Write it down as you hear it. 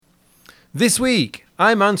This week,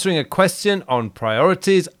 I'm answering a question on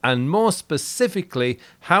priorities and more specifically,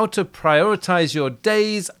 how to prioritize your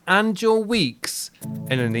days and your weeks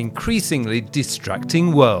in an increasingly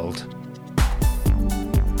distracting world.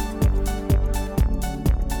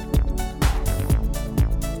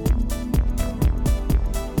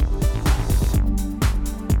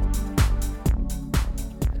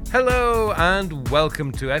 Hello and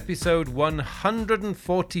welcome to episode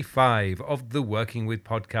 145 of the Working With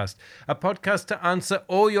podcast, a podcast to answer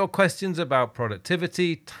all your questions about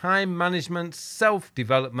productivity, time management,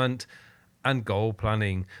 self-development, and goal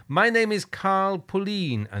planning. My name is Carl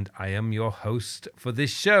Pauline and I am your host for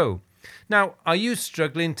this show. Now, are you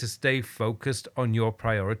struggling to stay focused on your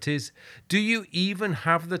priorities? Do you even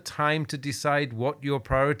have the time to decide what your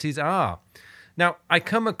priorities are? Now, I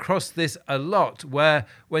come across this a lot where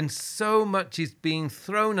when so much is being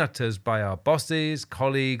thrown at us by our bosses,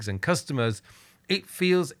 colleagues, and customers, it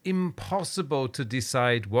feels impossible to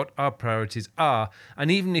decide what our priorities are. And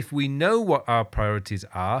even if we know what our priorities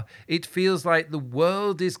are, it feels like the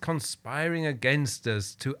world is conspiring against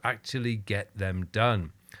us to actually get them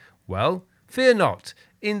done. Well, fear not.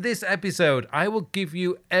 In this episode, I will give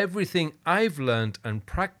you everything I've learned and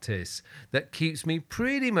practiced that keeps me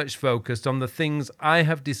pretty much focused on the things I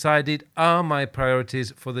have decided are my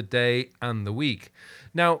priorities for the day and the week.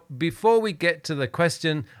 Now, before we get to the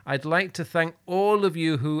question, I'd like to thank all of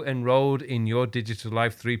you who enrolled in Your Digital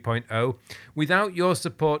Life 3.0. Without your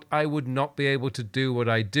support, I would not be able to do what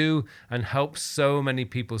I do and help so many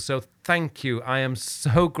people. So thank you. I am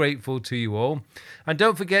so grateful to you all. And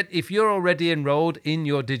don't forget, if you're already enrolled in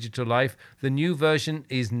Your Digital Life, the new version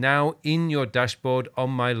is now in your dashboard on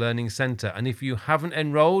my Learning Center. And if you haven't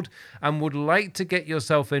enrolled and would like to get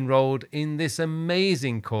yourself enrolled in this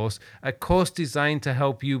amazing course, a course designed to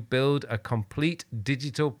help you build a complete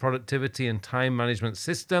digital productivity and time management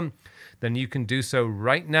system, then you can do so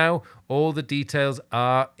right now. All the details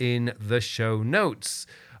are in the show notes.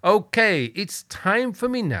 Okay, it's time for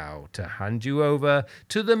me now to hand you over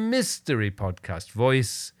to the mystery podcast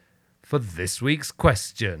voice for this week's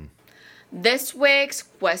question. This week's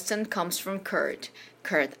question comes from Kurt.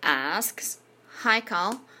 Kurt asks, "Hi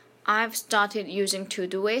Carl, I've started using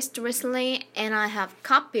Todoist recently and I have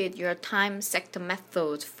copied your time sector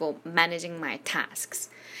method for managing my tasks.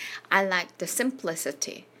 I like the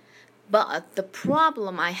simplicity. But the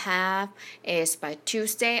problem I have is by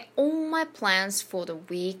Tuesday, all my plans for the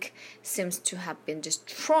week seems to have been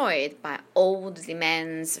destroyed by all the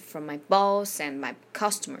demands from my boss and my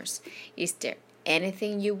customers. Is there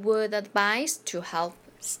anything you would advise to help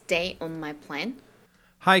stay on my plan?"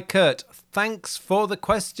 Hi Kurt, thanks for the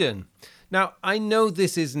question. Now, I know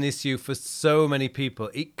this is an issue for so many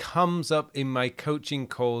people. It comes up in my coaching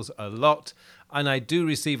calls a lot, and I do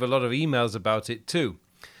receive a lot of emails about it too.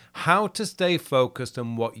 How to stay focused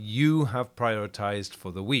on what you have prioritized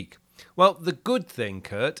for the week. Well, the good thing,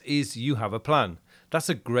 Kurt, is you have a plan. That's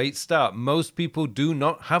a great start. Most people do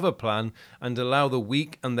not have a plan and allow the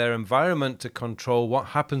week and their environment to control what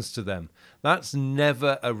happens to them. That's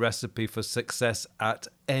never a recipe for success at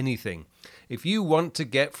anything. If you want to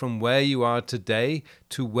get from where you are today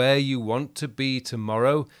to where you want to be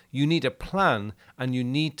tomorrow, you need a plan and you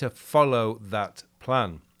need to follow that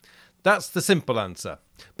plan. That's the simple answer.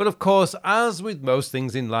 But of course, as with most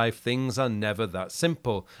things in life, things are never that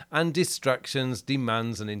simple, and distractions,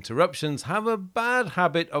 demands, and interruptions have a bad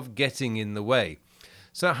habit of getting in the way.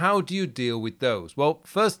 So how do you deal with those? Well,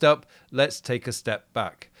 first up, let's take a step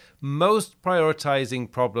back. Most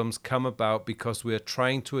prioritizing problems come about because we are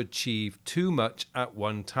trying to achieve too much at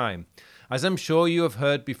one time. As I'm sure you have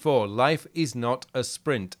heard before, life is not a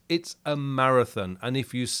sprint, it's a marathon. And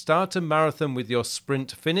if you start a marathon with your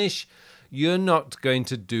sprint finish, you're not going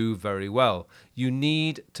to do very well. You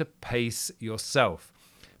need to pace yourself.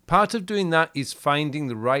 Part of doing that is finding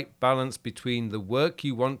the right balance between the work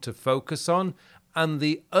you want to focus on and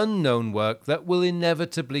the unknown work that will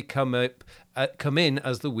inevitably come in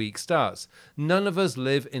as the week starts. None of us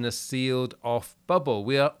live in a sealed off bubble.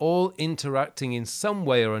 We are all interacting in some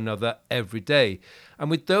way or another every day. And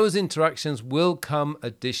with those interactions will come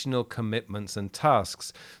additional commitments and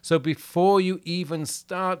tasks. So before you even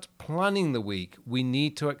start planning the week, we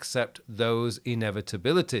need to accept those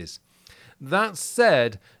inevitabilities. That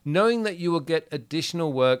said, knowing that you will get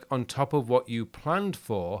additional work on top of what you planned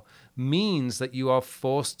for means that you are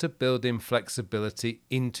forced to build in flexibility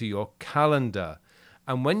into your calendar.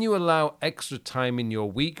 And when you allow extra time in your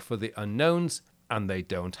week for the unknowns, and they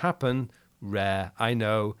don't happen, rare, I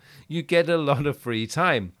know, you get a lot of free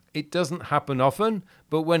time. It doesn't happen often,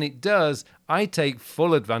 but when it does, I take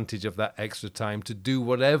full advantage of that extra time to do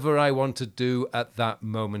whatever I want to do at that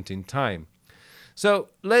moment in time. So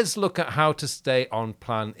let's look at how to stay on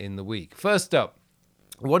plan in the week. First up,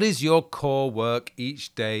 what is your core work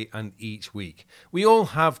each day and each week? We all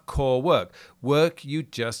have core work you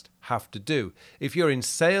just have to do. If you're in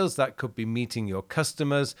sales, that could be meeting your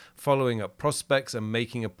customers, following up prospects, and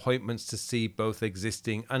making appointments to see both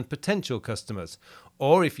existing and potential customers.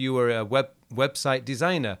 Or if you were a website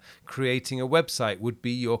designer, creating a website would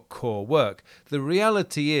be your core work. The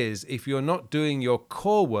reality is, if you're not doing your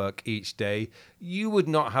core work each day, you would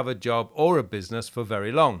not have a job or a business for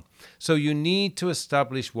very long. So you need to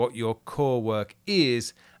establish what your core work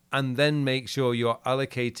is and then make sure you're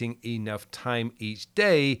allocating enough time each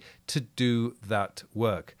day to do that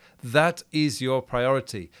work. That is your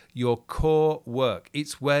priority, your core work.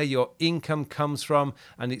 It's where your income comes from,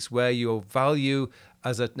 and it's where your value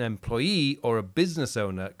as an employee or a business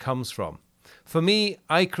owner comes from. For me,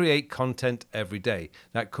 I create content every day.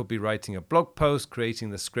 That could be writing a blog post, creating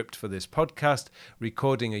the script for this podcast,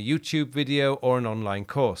 recording a YouTube video, or an online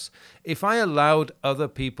course. If I allowed other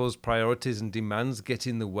people's priorities and demands get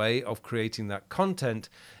in the way of creating that content,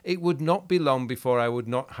 it would not be long before I would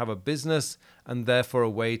not have a business and therefore a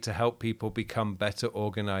way to help people become better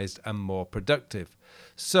organized and more productive.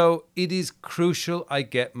 So it is crucial I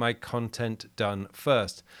get my content done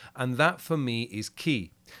first, and that for me is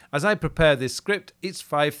key. As I prepare this script, it's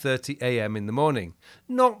 5:30 a.m. in the morning.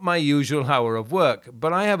 Not my usual hour of work,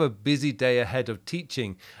 but I have a busy day ahead of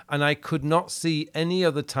teaching, and I could not see any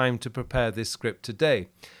other time to prepare this script today.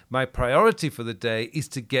 My priority for the day is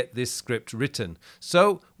to get this script written.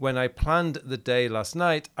 So when I planned the day last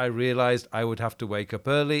night, I realized I would have to wake up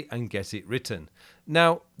early and get it written.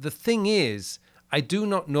 Now, the thing is, I do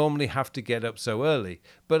not normally have to get up so early,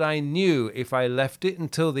 but I knew if I left it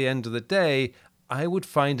until the end of the day, I would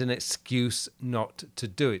find an excuse not to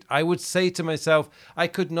do it. I would say to myself, I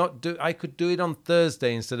could do it on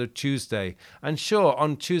Thursday instead of Tuesday. And sure,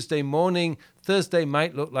 on Tuesday morning, Thursday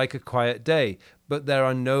might look like a quiet day, but there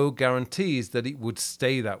are no guarantees that it would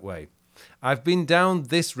stay that way. I've been down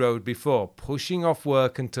this road before, pushing off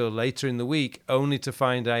work until later in the week, only to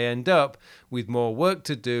find I end up with more work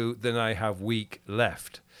to do than I have week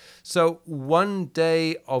left. So one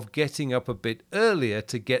day of getting up a bit earlier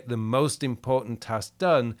to get the most important task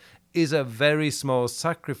done is a very small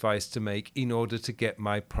sacrifice to make in order to get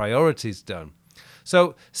my priorities done.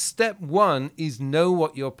 So step one is know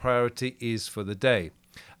what your priority is for the day.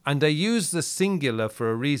 And I use the singular for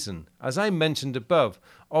a reason. As I mentioned above,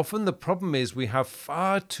 often the problem is we have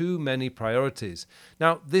far too many priorities.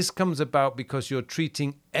 Now, this comes about because you're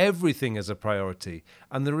treating everything as a priority.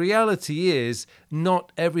 And the reality is,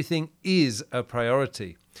 not everything is a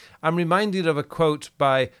priority. I'm reminded of a quote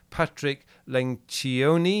by Patrick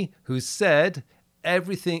Lencioni, who said,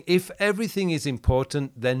 if everything is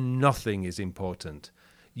important, then nothing is important.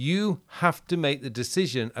 You have to make the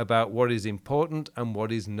decision about what is important and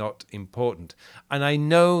what is not important. And I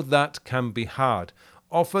know that can be hard.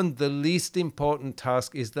 Often the least important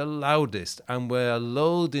task is the loudest, and we're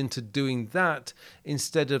lulled into doing that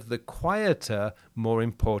instead of the quieter, more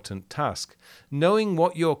important task. Knowing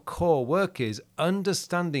what your core work is,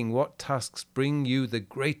 understanding what tasks bring you the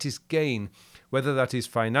greatest gain, whether that is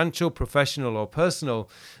financial, professional, or personal,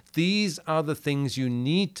 these are the things you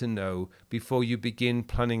need to know before you begin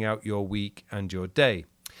planning out your week and your day.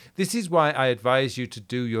 This is why I advise you to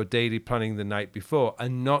do your daily planning the night before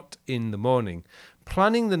and not in the morning.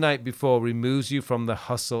 Planning the night before removes you from the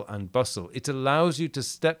hustle and bustle. It allows you to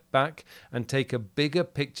step back and take a bigger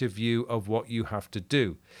picture view of what you have to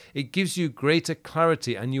do. It gives you greater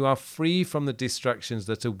clarity, and you are free from the distractions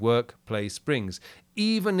that a workplace brings,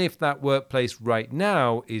 even if that workplace right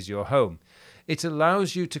now is your home. It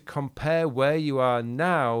allows you to compare where you are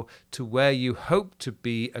now to where you hope to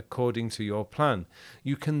be according to your plan.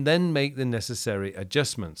 You can then make the necessary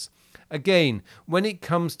adjustments. Again, when it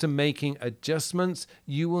comes to making adjustments,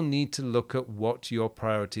 you will need to look at what your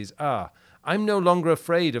priorities are. I'm no longer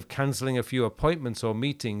afraid of cancelling a few appointments or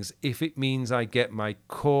meetings if it means I get my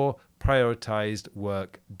core prioritized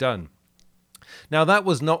work done. Now, that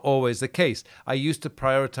was not always the case. I used to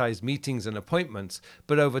prioritize meetings and appointments,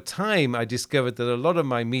 but over time I discovered that a lot of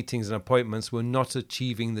my meetings and appointments were not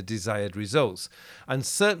achieving the desired results, and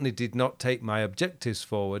certainly did not take my objectives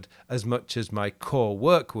forward as much as my core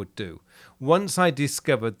work would do. Once I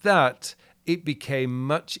discovered that, it became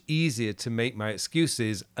much easier to make my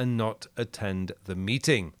excuses and not attend the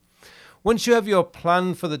meeting. Once you have your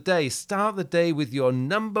plan for the day, start the day with your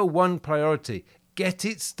number one priority. Get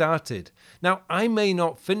it started. Now, I may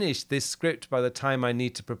not finish this script by the time I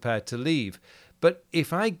need to prepare to leave, but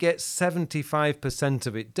if I get 75%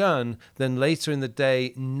 of it done, then later in the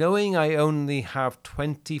day, knowing I only have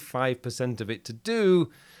 25% of it to do,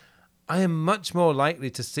 I am much more likely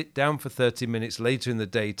to sit down for 30 minutes later in the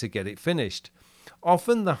day to get it finished.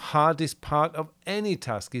 Often the hardest part of any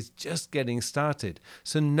task is just getting started.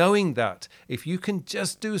 So knowing that, if you can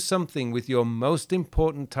just do something with your most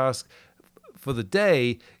important task for the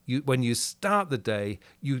day, when you start the day,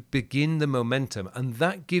 you begin the momentum, and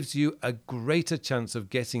that gives you a greater chance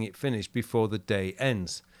of getting it finished before the day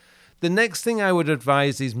ends. The next thing I would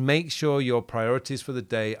advise is make sure your priorities for the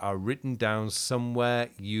day are written down somewhere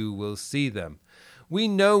you will see them. We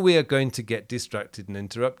know we are going to get distracted and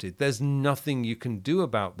interrupted. There's nothing you can do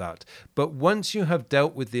about that. But once you have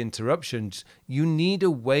dealt with the interruptions, you need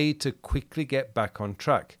a way to quickly get back on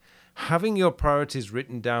track. Having your priorities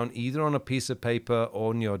written down either on a piece of paper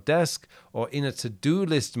or on your desk or in a to-do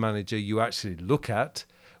list manager you actually look at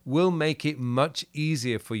will make it much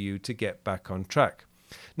easier for you to get back on track.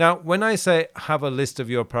 Now, when I say have a list of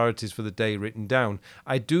your priorities for the day written down,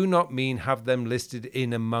 I do not mean have them listed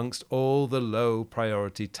in amongst all the low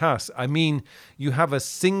priority tasks. I mean you have a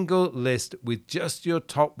single list with just your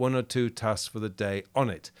top 1 or 2 tasks for the day on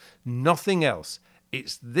it. Nothing else.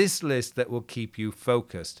 It's this list that will keep you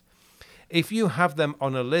focused. If you have them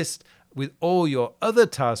on a list with all your other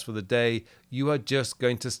tasks for the day, you are just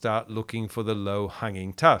going to start looking for the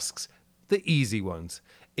low-hanging tasks, the easy ones,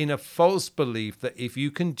 in a false belief that if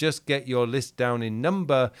you can just get your list down in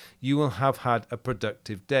number, you will have had a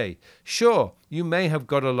productive day. Sure, you may have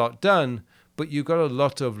got a lot done, but you got a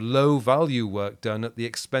lot of low-value work done at the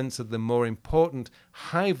expense of the more important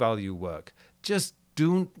high-value work. Just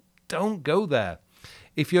don't go there.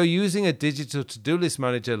 If you're using a digital to-do list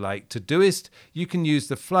manager like Todoist, you can use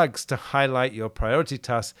the flags to highlight your priority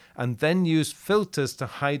tasks and then use filters to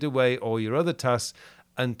hide away all your other tasks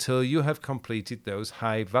until you have completed those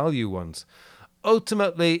high-value ones.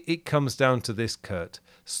 Ultimately, it comes down to this, Kurt.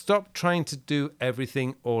 Stop trying to do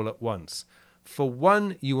everything all at once. For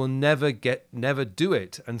one, you will never do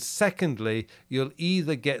it. And secondly, you'll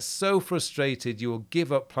either get so frustrated you will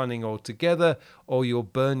give up planning altogether or you'll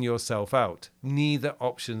burn yourself out. Neither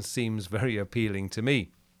option seems very appealing to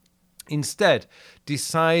me. Instead,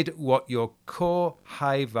 decide what your core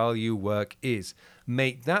high-value work is.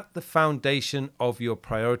 Make that the foundation of your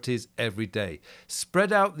priorities every day.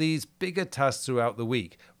 Spread out these bigger tasks throughout the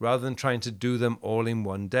week rather than trying to do them all in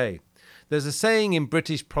one day. There's a saying in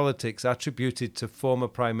British politics attributed to former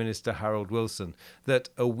Prime Minister Harold Wilson that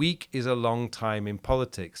a week is a long time in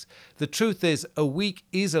politics. The truth is, a week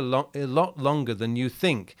is a lot longer than you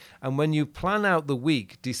think. And when you plan out the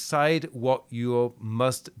week, decide what your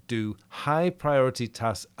must-do high priority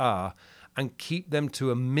tasks are and keep them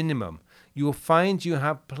to a minimum. You will find you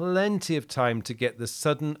have plenty of time to get the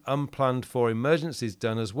sudden unplanned for emergencies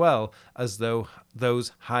done as well as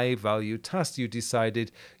those high-value tasks you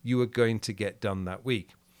decided you were going to get done that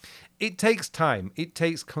week. It takes time, it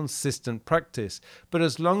takes consistent practice, but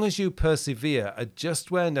as long as you persevere, adjust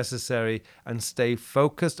where necessary, and stay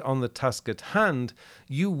focused on the task at hand,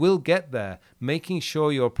 you will get there. Making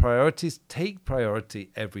sure your priorities take priority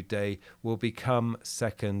every day will become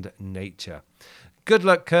second nature. Good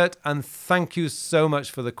luck, Kurt, and thank you so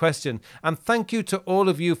much for the question. And thank you to all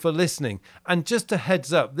of you for listening. And just a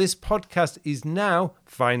heads up, this podcast is now,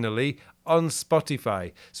 finally, on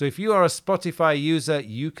Spotify. So if you are a Spotify user,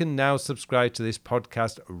 you can now subscribe to this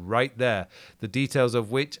podcast right there, the details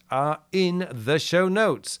of which are in the show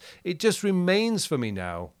notes. It just remains for me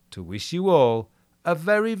now to wish you all a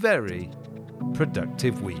very, very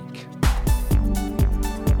productive week.